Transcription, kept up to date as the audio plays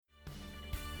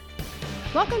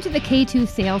Welcome to the K2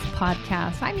 Sales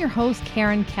Podcast. I'm your host,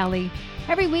 Karen Kelly.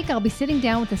 Every week, I'll be sitting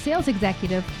down with a sales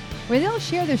executive where they'll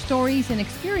share their stories and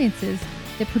experiences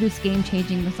that produce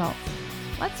game-changing results.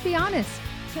 Let's be honest,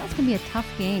 sales can be a tough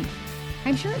game.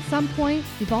 I'm sure at some point,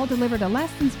 we've all delivered a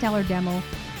less than stellar demo,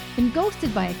 been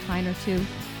ghosted by a client or two,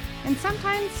 and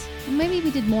sometimes maybe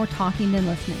we did more talking than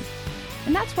listening.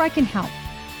 And that's where I can help.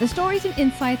 The stories and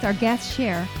insights our guests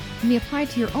share can be applied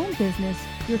to your own business,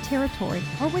 your territory,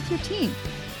 or with your team,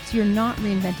 so you're not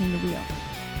reinventing the wheel.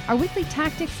 Our weekly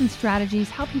tactics and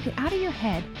strategies help you get out of your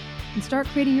head and start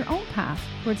creating your own path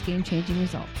towards game-changing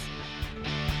results.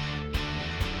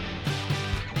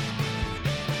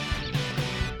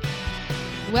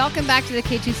 Welcome back to the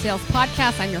K2 Sales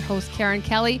Podcast. I'm your host, Karen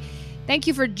Kelly. Thank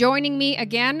you for joining me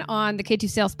again on the K2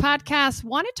 Sales Podcast.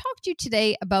 Want to talk to you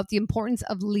today about the importance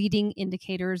of leading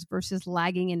indicators versus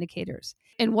lagging indicators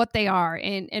and what they are.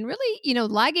 And really,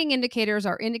 lagging indicators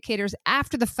are indicators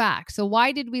after the fact. So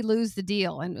why did we lose the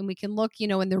deal? And we can look,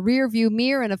 in the rear view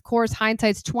mirror, and of course,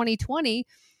 hindsight's 2020.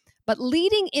 But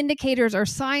leading indicators are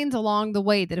signs along the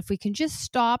way that if we can just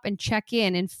stop and check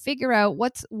in and figure out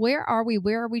where are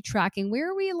we tracking,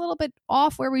 where are we a little bit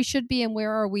off where we should be, and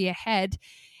where are we ahead,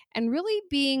 and really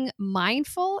being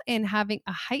mindful and having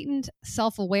a heightened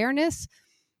self-awareness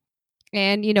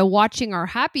and, watching our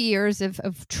happy ears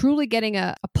of truly getting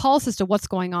a pulse as to what's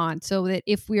going on, so that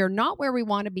if we are not where we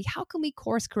want to be, how can we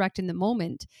course correct in the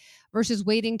moment versus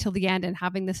waiting till the end and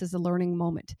having this as a learning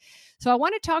moment. So I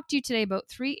want to talk to you today about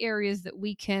 3 areas that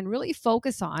we can really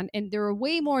focus on, and there are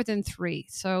way more than 3.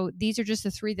 So these are just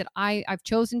the 3 that I've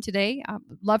chosen today. I'd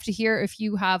love to hear if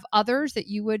you have others that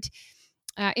you would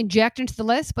inject into the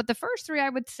list. But the first 3 I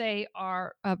would say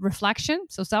are reflection,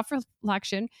 so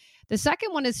self-reflection. The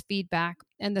second one is feedback.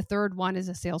 And the third one is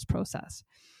a sales process.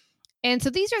 And so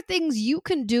these are things you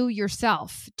can do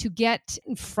yourself to get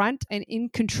in front and in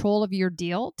control of your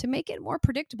deal, to make it more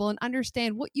predictable and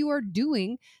understand what you are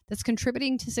doing that's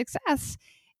contributing to success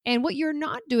and what you're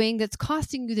not doing that's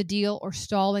costing you the deal or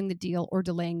stalling the deal or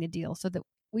delaying the deal, so that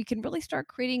we can really start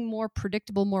creating more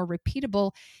predictable, more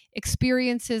repeatable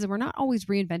experiences, and we're not always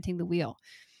reinventing the wheel.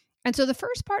 And so the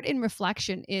first part in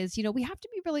reflection is, we have to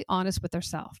be really honest with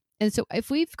ourselves. And so if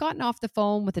we've gotten off the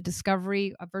phone with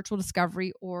a virtual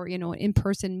discovery, or, an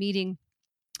in-person meeting,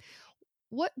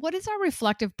 what is our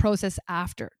reflective process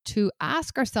after, to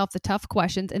ask ourselves the tough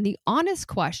questions and the honest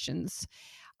questions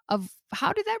of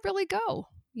how did that really go?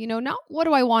 Not what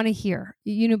do I want to hear?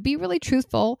 Be really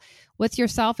truthful with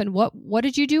yourself, and what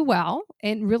did you do well,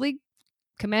 and really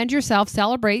commend yourself,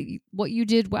 celebrate what you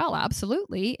did well,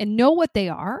 absolutely, and know what they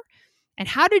are. And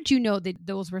how did you know that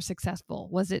those were successful?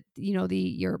 Was it,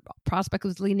 your prospect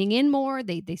was leaning in more?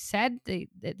 They said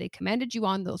they commended you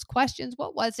on those questions.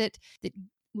 What was it that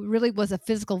really was a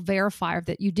physical verifier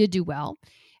that you did do well?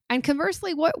 And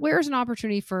conversely, where's an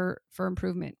opportunity for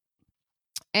improvement?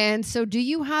 And so do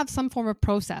you have some form of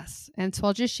process? And so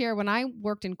I'll just share, when I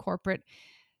worked in corporate,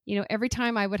 every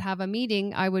time I would have a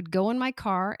meeting, I would go in my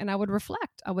car and I would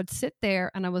reflect. I would sit there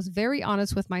and I was very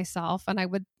honest with myself, and I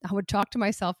would talk to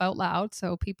myself out loud.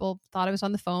 So people thought I was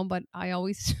on the phone, but I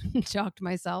always talk to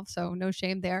myself. So no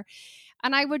shame there.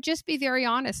 And I would just be very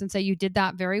honest and say, you did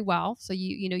that very well. So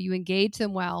you engaged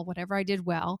them well, whatever I did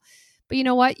well. But you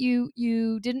know what?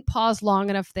 You didn't pause long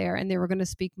enough there, and they were going to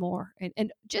speak more,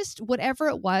 and just whatever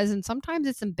it was. And sometimes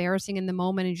it's embarrassing in the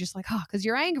moment, and you're just like, because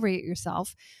you're angry at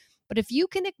yourself. But if you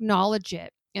can acknowledge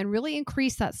it and really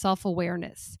increase that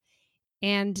self-awareness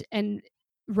and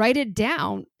write it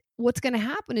down, what's going to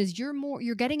happen is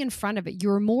you're getting in front of it.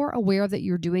 You're more aware that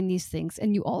you're doing these things,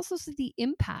 and you also see the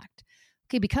impact.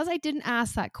 Okay, because I didn't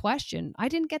ask that question, I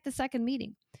didn't get the second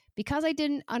meeting. Because I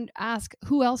didn't ask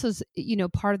who else is,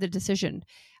 part of the decision,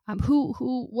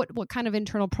 what kind of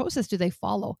internal process do they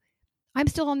follow, I'm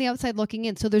still on the outside looking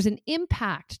in. So there's an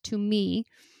impact to me,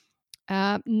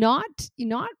 not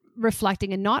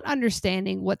reflecting and not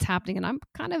understanding what's happening. And I'm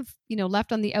kind of,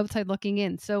 left on the outside looking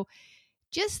in. So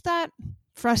just that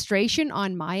frustration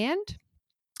on my end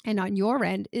and on your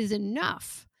end is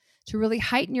enough to really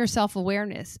heighten your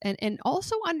self-awareness and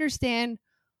also understand,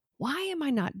 why am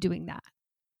I not doing that?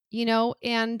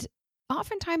 And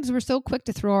oftentimes we're so quick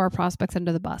to throw our prospects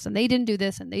under the bus, and they didn't do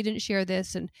this and they didn't share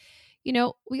this. And,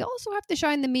 we also have to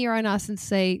shine the mirror on us and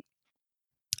say,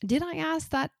 did I ask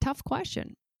that tough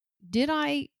question? Did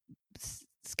I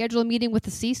schedule a meeting with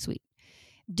the C-suite?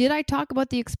 Did I talk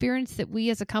about the experience that we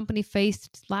as a company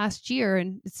faced last year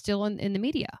and it's still in the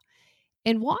media?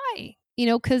 And why?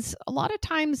 Because a lot of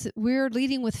times we're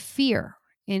leading with fear,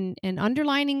 and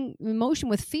underlining emotion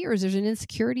with fear is there's an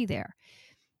insecurity there.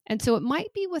 And so it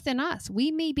might be within us.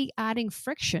 We may be adding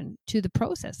friction to the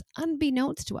process,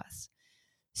 unbeknownst to us.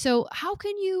 So how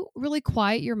can you really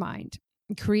quiet your mind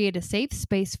and create a safe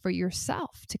space for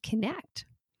yourself to connect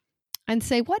and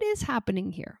say, what is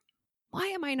happening here? Why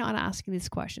am I not asking these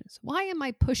questions? Why am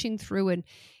I pushing through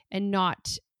and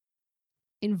not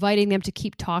inviting them to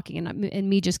keep talking and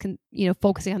me just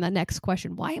focusing on the next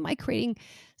question? Why am I creating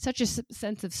such a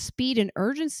sense of speed and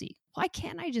urgency? Why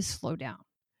can't I just slow down?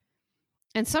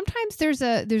 And sometimes there's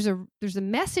a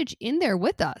message in there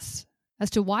with us as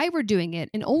to why we're doing it.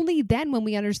 And only then when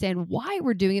we understand why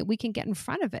we're doing it, we can get in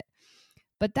front of it.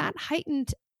 But that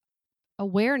heightened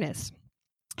awareness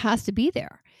has to be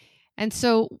there. And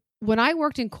so when I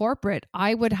worked in corporate,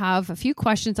 I would have a few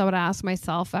questions I would ask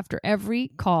myself after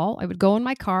every call. I would go in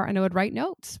my car and I would write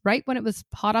notes. Right when it was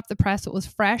hot off the press, it was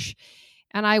fresh.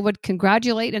 And I would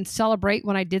congratulate and celebrate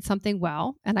when I did something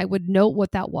well. And I would note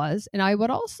what that was. And I would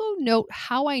also note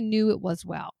how I knew it was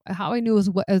well, how I knew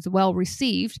it was well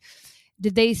received.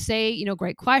 Did they say,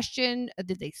 great question?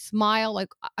 Did they smile? Like,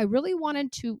 I really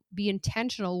wanted to be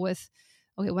intentional with,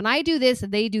 okay, when I do this,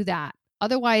 they do that.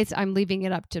 Otherwise, I'm leaving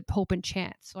it up to hope and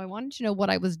chance. So I wanted to know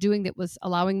what I was doing that was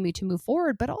allowing me to move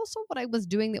forward, but also what I was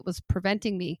doing that was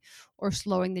preventing me or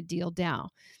slowing the deal down.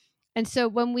 And so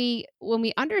when we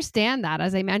understand that,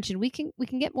 as I mentioned, we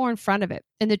can get more in front of it.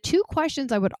 And the two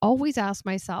questions I would always ask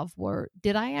myself were,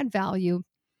 did I add value,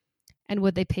 and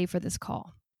would they pay for this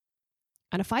call?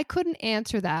 And if I couldn't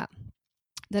answer that,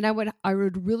 then I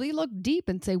would really look deep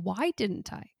and say, why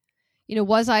didn't I?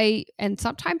 Was I, and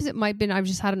sometimes it might have been I've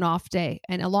just had an off day.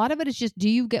 And a lot of it is just,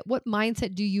 what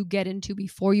mindset do you get into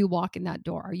before you walk in that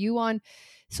door? Are you on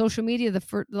social media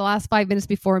the last 5 minutes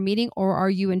before a meeting, or are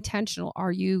you intentional?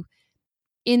 Are you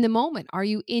in the moment? Are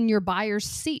you in your buyer's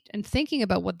seat and thinking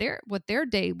about what's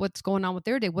going on with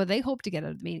their day, what they hope to get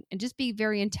out of the meeting, and just be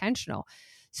very intentional.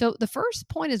 So the first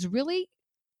point is really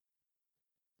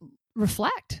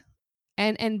reflect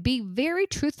and be very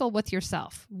truthful with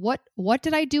yourself. What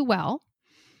did I do well?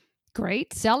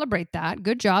 Great. Celebrate that.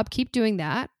 Good job. Keep doing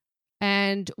that.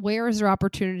 And where is there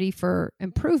opportunity for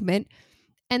improvement?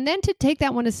 And then to take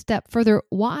that one a step further,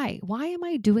 why? Why am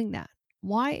I doing that?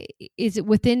 Why? Is it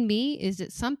within me? Is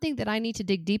it something that I need to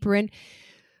dig deeper in?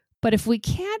 But if we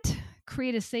can't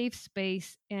create a safe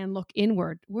space and look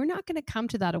inward, we're not going to come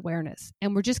to that awareness.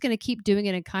 And we're just going to keep doing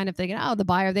it and kind of thinking, the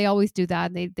buyer, they always do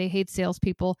that. And they hate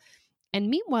salespeople. And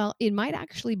meanwhile, it might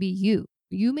actually be you.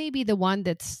 You may be the one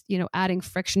that's, adding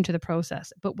friction to the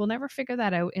process, but we'll never figure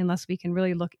that out unless we can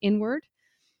really look inward,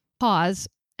 pause,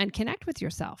 and connect with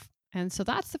yourself. And so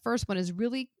that's the first one, is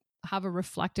really have a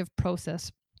reflective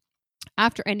process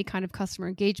after any kind of customer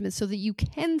engagement so that you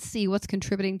can see what's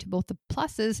contributing to both the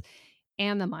pluses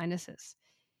and the minuses.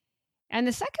 And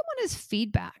the second one is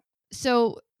feedback.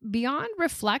 So beyond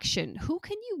reflection, who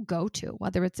can you go to,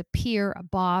 whether it's a peer, a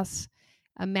boss,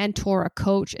 a mentor, a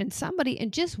coach, and somebody,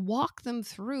 and just walk them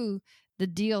through the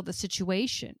deal, the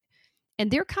situation.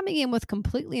 And they're coming in with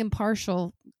completely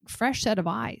impartial, fresh set of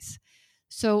eyes.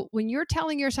 So when you're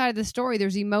telling your side of the story,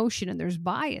 there's emotion and there's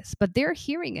bias, but they're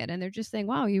hearing it and they're just saying,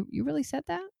 wow, you really said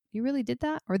that? You really did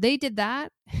that? Or they did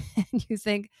that? And you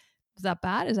think, is that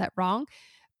bad? Is that wrong?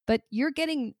 But you're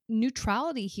getting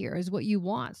neutrality here is what you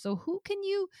want. So who can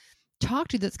you talk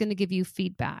to that's going to give you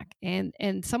feedback, and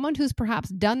someone who's perhaps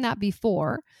done that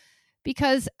before?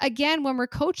 Because again, when we're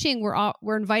coaching,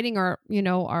 we're inviting our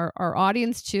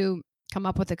audience to come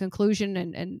up with a conclusion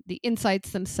and the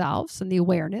insights themselves and the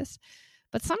awareness.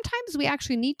 But sometimes we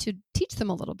actually need to teach them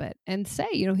a little bit and say,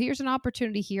 here's an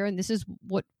opportunity here, and this is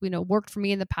what worked for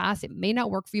me in the past. It may not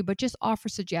work for you, but just offer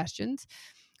suggestions.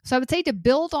 So I would say to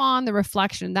build on the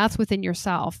reflection that's within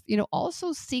yourself,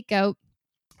 also seek out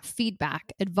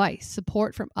feedback, advice,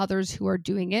 support from others who are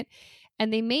doing it.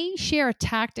 And they may share a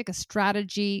tactic, a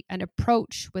strategy, an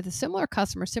approach with a similar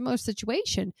customer, similar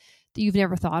situation that you've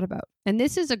never thought about. And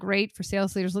this is for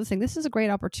sales leaders listening, this is a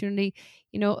great opportunity,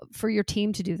 for your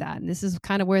team to do that. And this is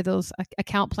kind of where those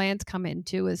account plans come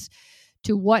into, is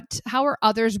to how are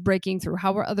others breaking through?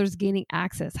 How are others gaining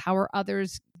access? How are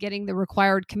others getting the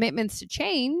required commitments to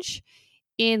change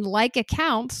in like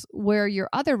accounts where your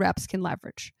other reps can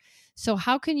leverage? So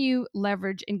how can you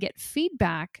leverage and get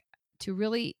feedback to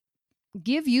really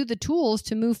give you the tools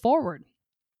to move forward?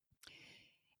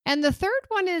 And the third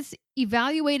one is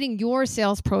evaluating your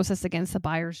sales process against the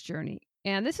buyer's journey.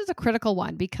 And this is a critical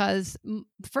one because,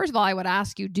 first of all, I would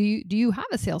ask you, do you have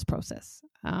a sales process?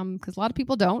 Because a lot of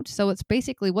people don't. So it's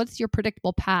basically, what's your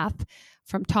predictable path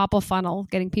from top of funnel,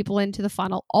 getting people into the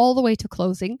funnel, all the way to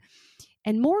closing?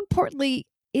 And more importantly,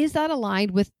 is that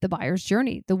aligned with the buyer's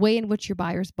journey, the way in which your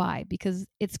buyers buy? Because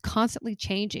it's constantly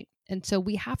changing. And so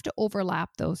we have to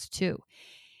overlap those two.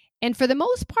 And for the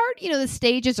most part, the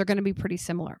stages are going to be pretty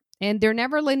similar, and they're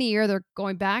never linear. They're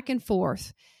going back and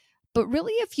forth. But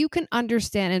really, if you can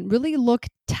understand and really look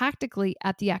tactically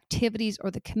at the activities or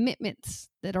the commitments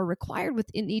that are required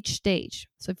within each stage.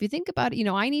 So if you think about it,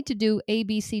 I need to do A,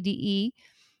 B, C, D, E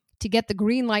to get the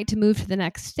green light to move to the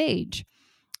next stage.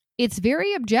 It's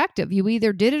very objective. You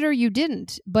either did it or you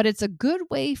didn't, but it's a good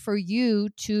way for you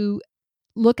to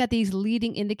look at these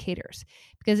leading indicators,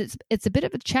 because it's a bit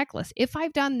of a checklist. If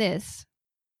I've done this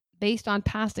based on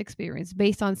past experience,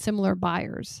 based on similar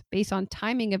buyers, based on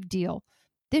timing of deal,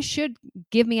 this should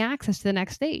give me access to the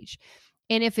next stage.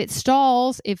 And if it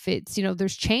stalls, if it's,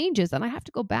 there's changes, then I have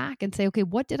to go back and say, okay,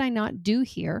 what did I not do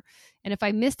here? And if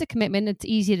I missed a commitment, it's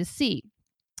easy to see.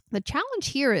 The challenge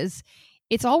here is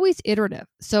it's always iterative.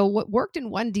 So what worked in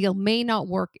one deal may not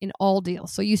work in all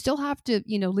deals. So you still have to,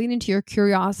 lean into your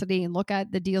curiosity and look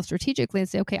at the deal strategically and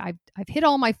say, okay, I've hit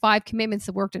all my 5 commitments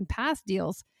that worked in past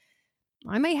deals.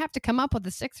 I may have to come up with a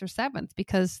 6th or 7th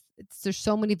because there's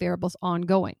so many variables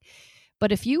ongoing.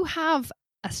 But if you have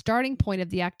a starting point of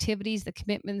the activities, the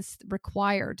commitments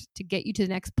required to get you to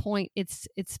the next point, it's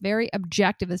very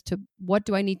objective as to what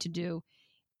do I need to do.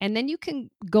 And then you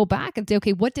can go back and say,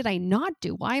 okay, what did I not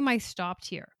do? Why am I stopped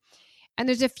here? And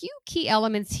there's a few key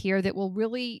elements here that will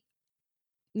really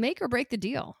make or break the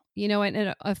deal.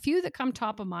 And a few that come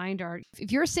top of mind are,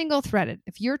 if you're single threaded,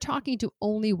 if you're talking to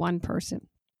only one person,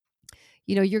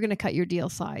 you're going to cut your deal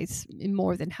size in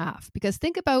more than half, because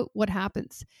think about what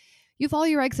happens. You have all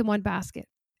your eggs in one basket.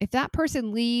 If that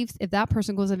person leaves, if that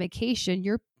person goes on vacation,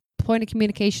 your point of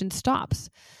communication stops.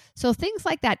 So things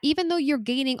like that, even though you're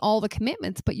gaining all the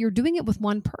commitments, but you're doing it with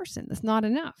one person, that's not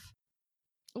enough.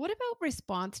 What about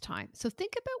response time? So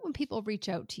think about when people reach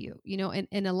out to you,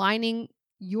 and aligning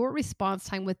your response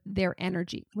time with their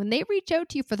energy. When they reach out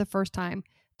to you for the first time,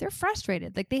 they're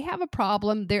frustrated. Like they have a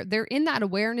problem. They're in that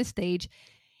awareness stage.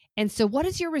 And so what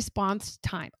is your response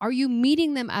time? Are you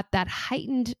meeting them at that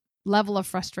heightened level of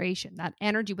frustration, that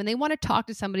energy? When they want to talk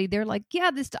to somebody, they're like, yeah,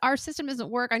 our system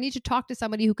doesn't work. I need to talk to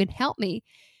somebody who can help me.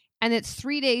 And it's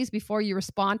 3 days before you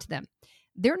respond to them.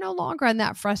 They're no longer on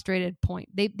that frustrated point.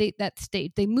 That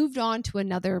state. They moved on to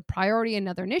another priority,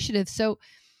 another initiative. So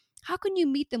how can you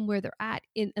meet them where they're at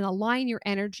and align your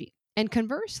energy? And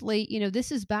conversely,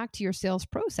 this is back to your sales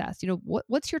process.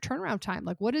 What's your turnaround time?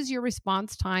 Like, what is your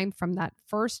response time from that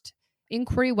first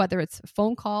inquiry, whether it's a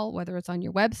phone call, whether it's on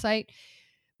your website?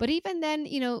 But even then,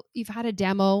 you've had a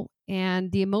demo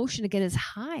and the emotion again is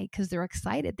high because they're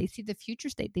excited. They see the future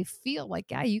state. They feel like,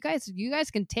 yeah, you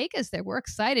guys can take us there. We're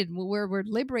excited. We're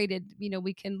liberated.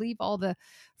 We can leave all the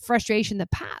frustration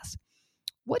that passed.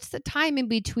 What's the time in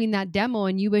between that demo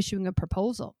and you issuing a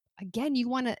proposal? Again, you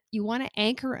want to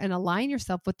anchor and align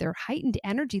yourself with their heightened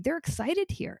energy. They're excited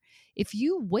here. If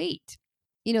you wait,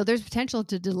 there's potential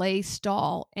to delay,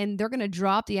 stall, and they're going to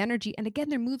drop the energy. And again,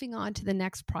 they're moving on to the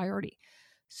next priority.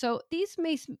 So these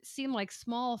may seem like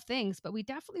small things, but we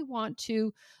definitely want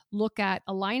to look at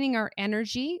aligning our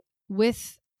energy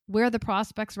with where the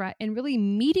prospects are at and really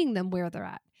meeting them where they're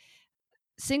at.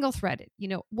 Single threaded,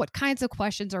 what kinds of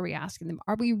questions are we asking them?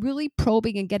 Are we really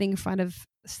probing and getting in front of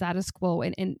status quo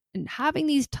and having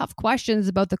these tough questions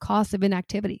about the cost of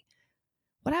inactivity?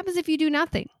 What happens if you do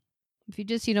nothing? If you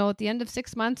just, at the end of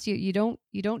 6 months, you don't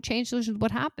change solutions,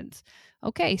 what happens?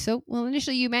 Okay. So,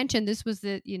 initially you mentioned this was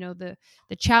the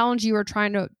challenge you were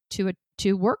trying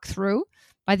to work through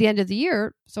by the end of the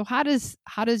year. So how does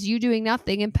you doing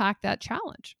nothing impact that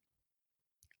challenge?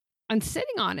 And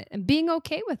sitting on it and being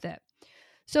okay with it.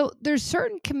 So there's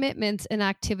certain commitments and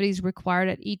activities required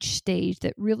at each stage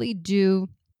that really do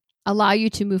allow you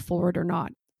to move forward or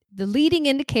not. The leading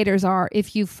indicators are,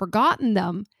 if you've forgotten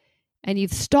them and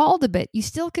you've stalled a bit, you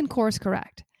still can course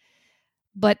correct.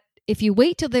 But if you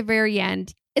wait till the very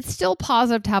end, it's still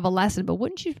positive to have a lesson, but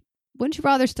wouldn't you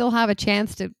rather still have a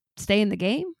chance to stay in the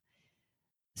game?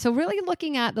 So really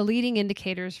looking at the leading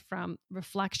indicators from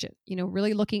reflection,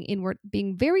 really looking inward,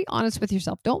 being very honest with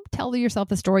yourself. Don't tell yourself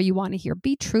the story you want to hear.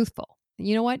 Be truthful. And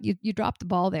you know what? You dropped the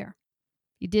ball there.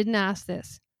 You didn't ask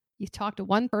this. You talked to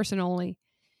one person only.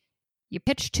 You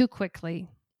pitched too quickly.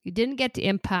 You didn't get to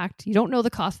impact. You don't know the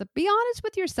cost. But be honest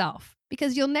with yourself,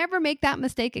 because you'll never make that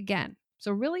mistake again.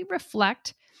 So really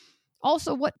reflect.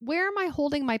 Also, where am I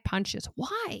holding my punches?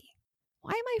 Why?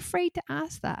 Why am I afraid to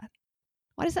ask that?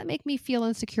 Why does that make me feel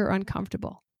insecure,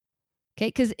 uncomfortable? Okay,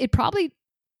 because it probably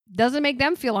doesn't make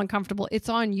them feel uncomfortable. It's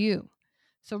on you.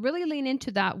 So really lean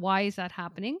into that. Why is that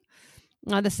happening?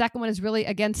 The second one is really,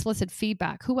 again, solicit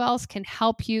feedback. Who else can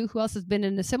help you? Who else has been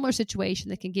in a similar situation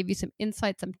that can give you some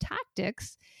insight, some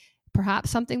tactics perhaps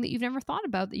something that you've never thought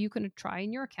about that you can try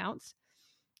in your accounts.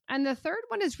 And the third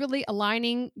one is really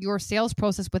aligning your sales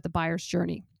process with the buyer's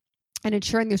journey and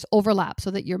ensuring there's overlap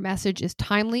so that your message is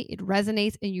timely, it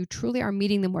resonates, and you truly are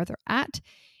meeting them where they're at.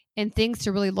 And things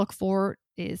to really look for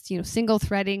is, single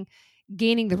threading,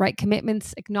 gaining the right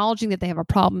commitments, acknowledging that they have a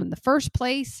problem in the first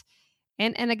place,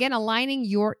 and again, aligning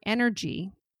your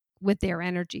energy with their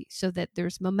energy so that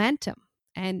there's momentum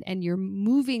and you're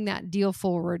moving that deal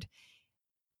forward,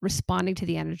 responding to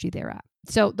the energy they're at.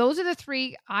 So those are the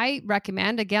three I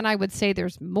recommend. Again, I would say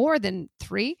there's more than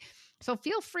three. So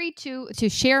feel free to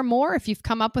share more if you've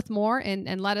come up with more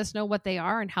and let us know what they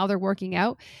are and how they're working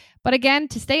out. But again,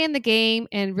 to stay in the game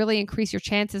and really increase your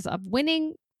chances of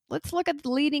winning, let's look at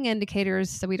the leading indicators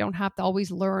so we don't have to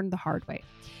always learn the hard way.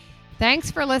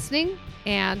 Thanks for listening,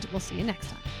 and we'll see you next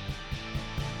time.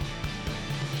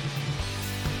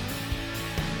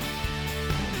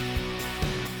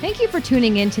 Thank you for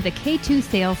tuning in to the K2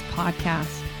 Sales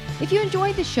Podcast. If you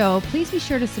enjoyed the show, please be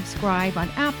sure to subscribe on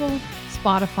Apple,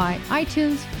 Spotify,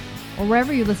 iTunes, or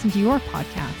wherever you listen to your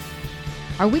podcasts.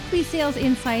 Our weekly sales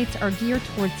insights are geared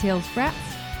towards sales reps,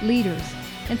 leaders,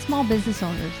 and small business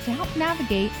owners to help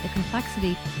navigate the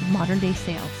complexity of modern-day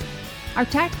sales. Our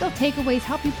tactical takeaways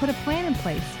help you put a plan in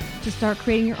place to start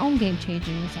creating your own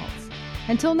game-changing results.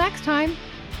 Until next time,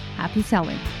 happy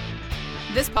selling.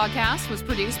 This podcast was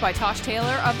produced by Tosh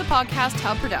Taylor of the Podcast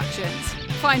Hub Productions.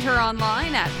 Find her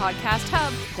online at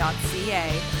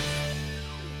podcasthub.ca.